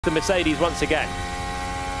The Mercedes once again.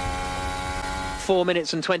 4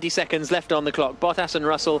 minutes and 20 seconds left on the clock. Bottas and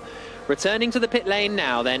Russell returning to the pit lane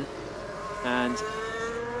now then. And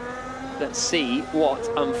let's see what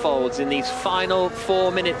unfolds in these final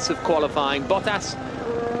 4 minutes of qualifying. Bottas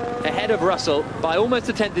ahead of Russell by almost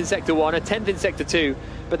a tenth in Sector 1, a tenth in Sector 2,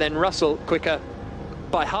 but then Russell quicker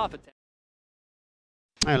by half a tenth.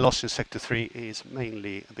 And loss in Sector 3 is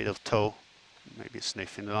mainly a bit of toe, maybe a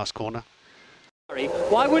sniff in the last corner.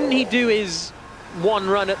 Why wouldn't he do his one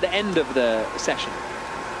run at the end of the session?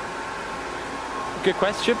 Good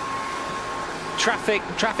question. Traffic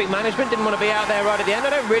management, didn't want to be out there right at the end. I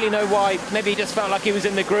don't really know why. Maybe he just felt like he was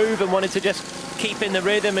in the groove and wanted to just keep in the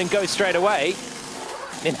rhythm and go straight away.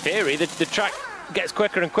 In theory, the track gets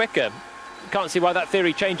quicker and quicker. Can't see why that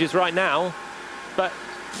theory changes right now, but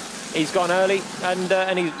he's gone early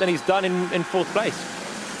and he's done in fourth place.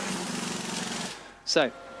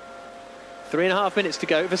 So 3.5 minutes to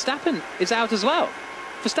go. Verstappen is out as well.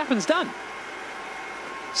 Verstappen's done.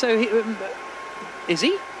 So is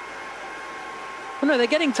he? Oh no, they're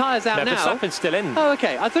getting tyres out now. Verstappen's still in. Oh,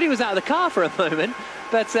 okay. I thought he was out of the car for a moment,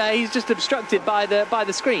 but he's just obstructed by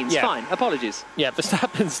the screens. Yeah. Fine. Apologies. Yeah,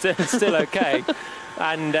 Verstappen's still okay.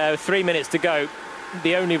 And 3 minutes to go.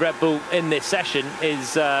 The only Red Bull in this session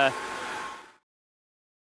is. Yeah,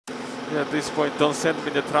 at this point, don't send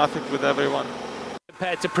me the traffic with everyone.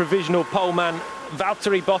 Compared to provisional poleman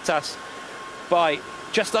Valtteri Bottas by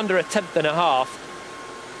just under a tenth and a half.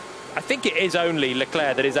 I think it is only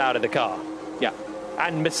Leclerc that is out of the car. Yeah.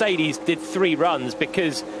 And Mercedes did 3 runs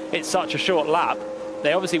because it's such a short lap.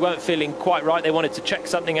 They obviously weren't feeling quite right. They wanted to check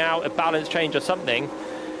something out, a balance change or something,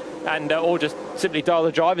 and or just simply dial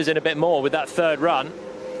the drivers in a bit more with that third run.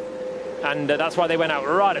 And that's why they went out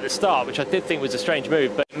right at the start, which I did think was a strange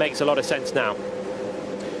move, but it makes a lot of sense now.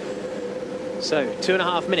 So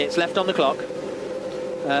 2.5 minutes left on the clock.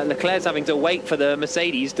 Leclerc's having to wait for the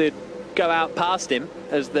Mercedes to go out past him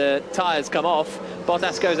as the tyres come off.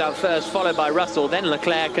 Bottas goes out first, followed by Russell. Then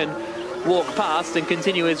Leclerc can walk past and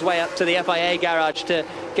continue his way up to the FIA garage to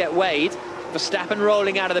get weighed. Verstappen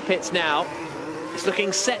rolling out of the pits now. It's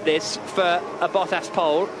looking set this for a Bottas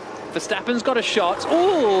pole. Verstappen's got a shot.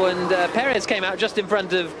 Oh, and Perez came out just in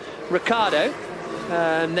front of Ricciardo.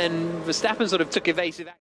 And then Verstappen sort of took evasive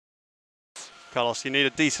action. Carlos, you need a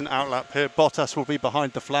decent outlap here. Bottas will be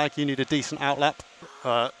behind the flag. You need a decent outlap.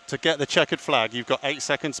 To get the checkered flag, you've got 8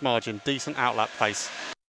 seconds margin. Decent outlap pace.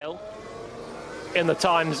 In the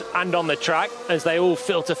times and on the track as they all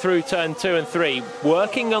filter through turn 2 and 3.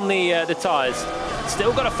 Working on the tyres.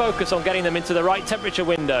 Still got to focus on getting them into the right temperature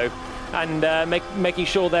window and making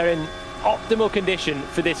sure they're in optimal condition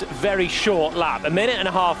for this very short lap. 1.5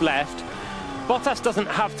 minutes left. Bottas doesn't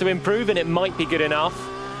have to improve and it might be good enough.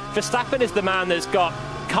 Verstappen is the man that's got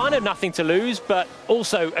kind of nothing to lose, but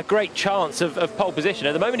also a great chance of pole position.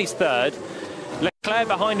 At the moment, he's third. Leclerc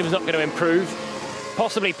behind him is not going to improve.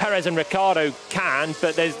 Possibly Perez and Ricciardo can,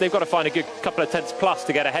 but they've got to find a good couple of tenths plus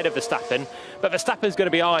to get ahead of Verstappen. But Verstappen's going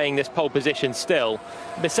to be eyeing this pole position still.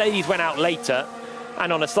 Mercedes went out later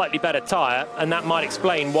and on a slightly better tyre, and that might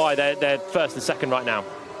explain why they're first and second right now.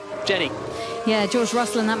 Jenny. Yeah, George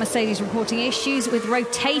Russell and that Mercedes reporting issues with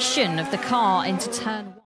rotation of the car into turn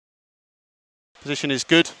 1. Position is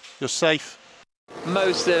good. You're safe.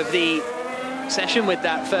 Most of the session with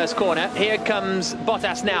that first corner. Here comes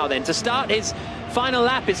Bottas now then to start his final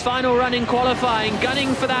lap, his final run in qualifying,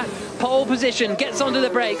 gunning for that pole position, gets onto the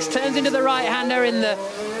brakes, turns into the right-hander in the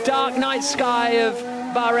dark night sky of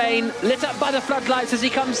Bahrain, lit up by the floodlights as he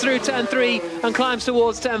comes through turn 3 and climbs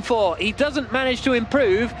towards turn 4. He doesn't manage to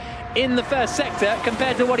improve in the first sector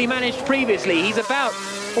compared to what he managed previously. He's about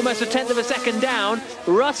almost a tenth of a second down.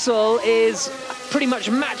 Russell is pretty much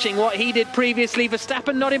matching what he did previously.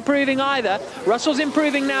 Verstappen not improving either. Russell's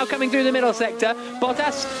improving now coming through the middle sector.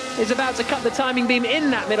 Bottas is about to cut the timing beam in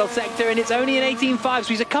that middle sector and it's only an 18.5, so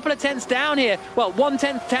he's a couple of tenths down here. Well,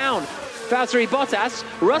 1/10 down. Valtteri Bottas.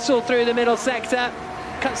 Russell through the middle sector.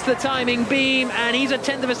 Cuts the timing beam and he's a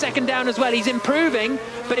tenth of a second down as well. He's improving,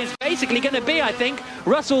 but it's basically going to be, I think,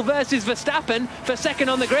 Russell versus Verstappen for second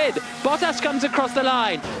on the grid. Bottas comes across the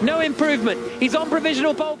line. No improvement. He's on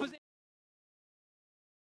provisional pole position.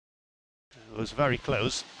 It was very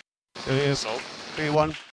close.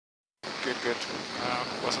 3-1. Good.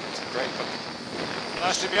 Wasn't great, but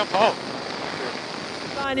nice to be on pole.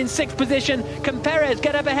 Line in 6th position. Can Perez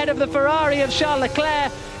get up ahead of the Ferrari of Charles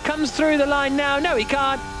Leclerc? Comes through the line now. No, he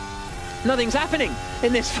can't. Nothing's happening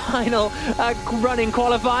in this final run in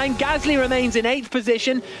qualifying. Gasly remains in 8th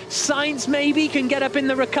position. Sainz maybe can get up in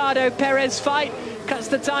the Ricciardo Perez fight. cuts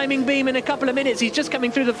the timing beam in a couple of minutes. He's just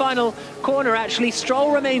coming through the final corner, actually.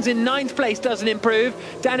 Stroll remains in 9th place, doesn't improve.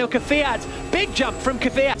 Daniel Kvyat, big jump from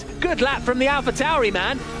Kvyat. Good lap from the AlphaTauri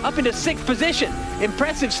man, up into 6th position.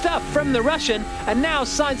 Impressive stuff from the Russian, and now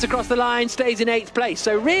Sainz across the line, stays in 8th place.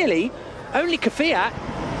 So really, only Kvyat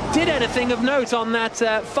did anything of note on that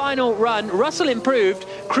final run. Russell improved,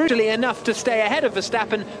 crucially enough, to stay ahead of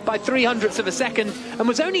Verstappen by 0.03 of a second, and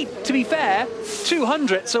was only, to be fair,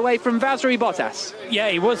 0.02 away from Valtteri Bottas. Yeah,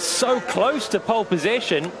 he was so close to pole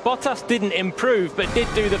position. Bottas didn't improve, but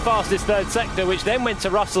did do the fastest third sector, which then went to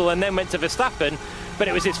Russell and then went to Verstappen, but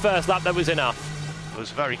it was his first lap that was enough. It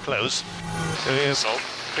was very close. So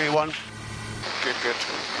 3-1. good.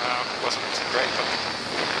 Wasn't great, but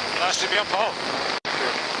nice to be on pole.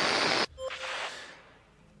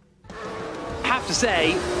 Have to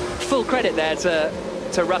say, full credit there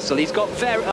to Russell. He's got very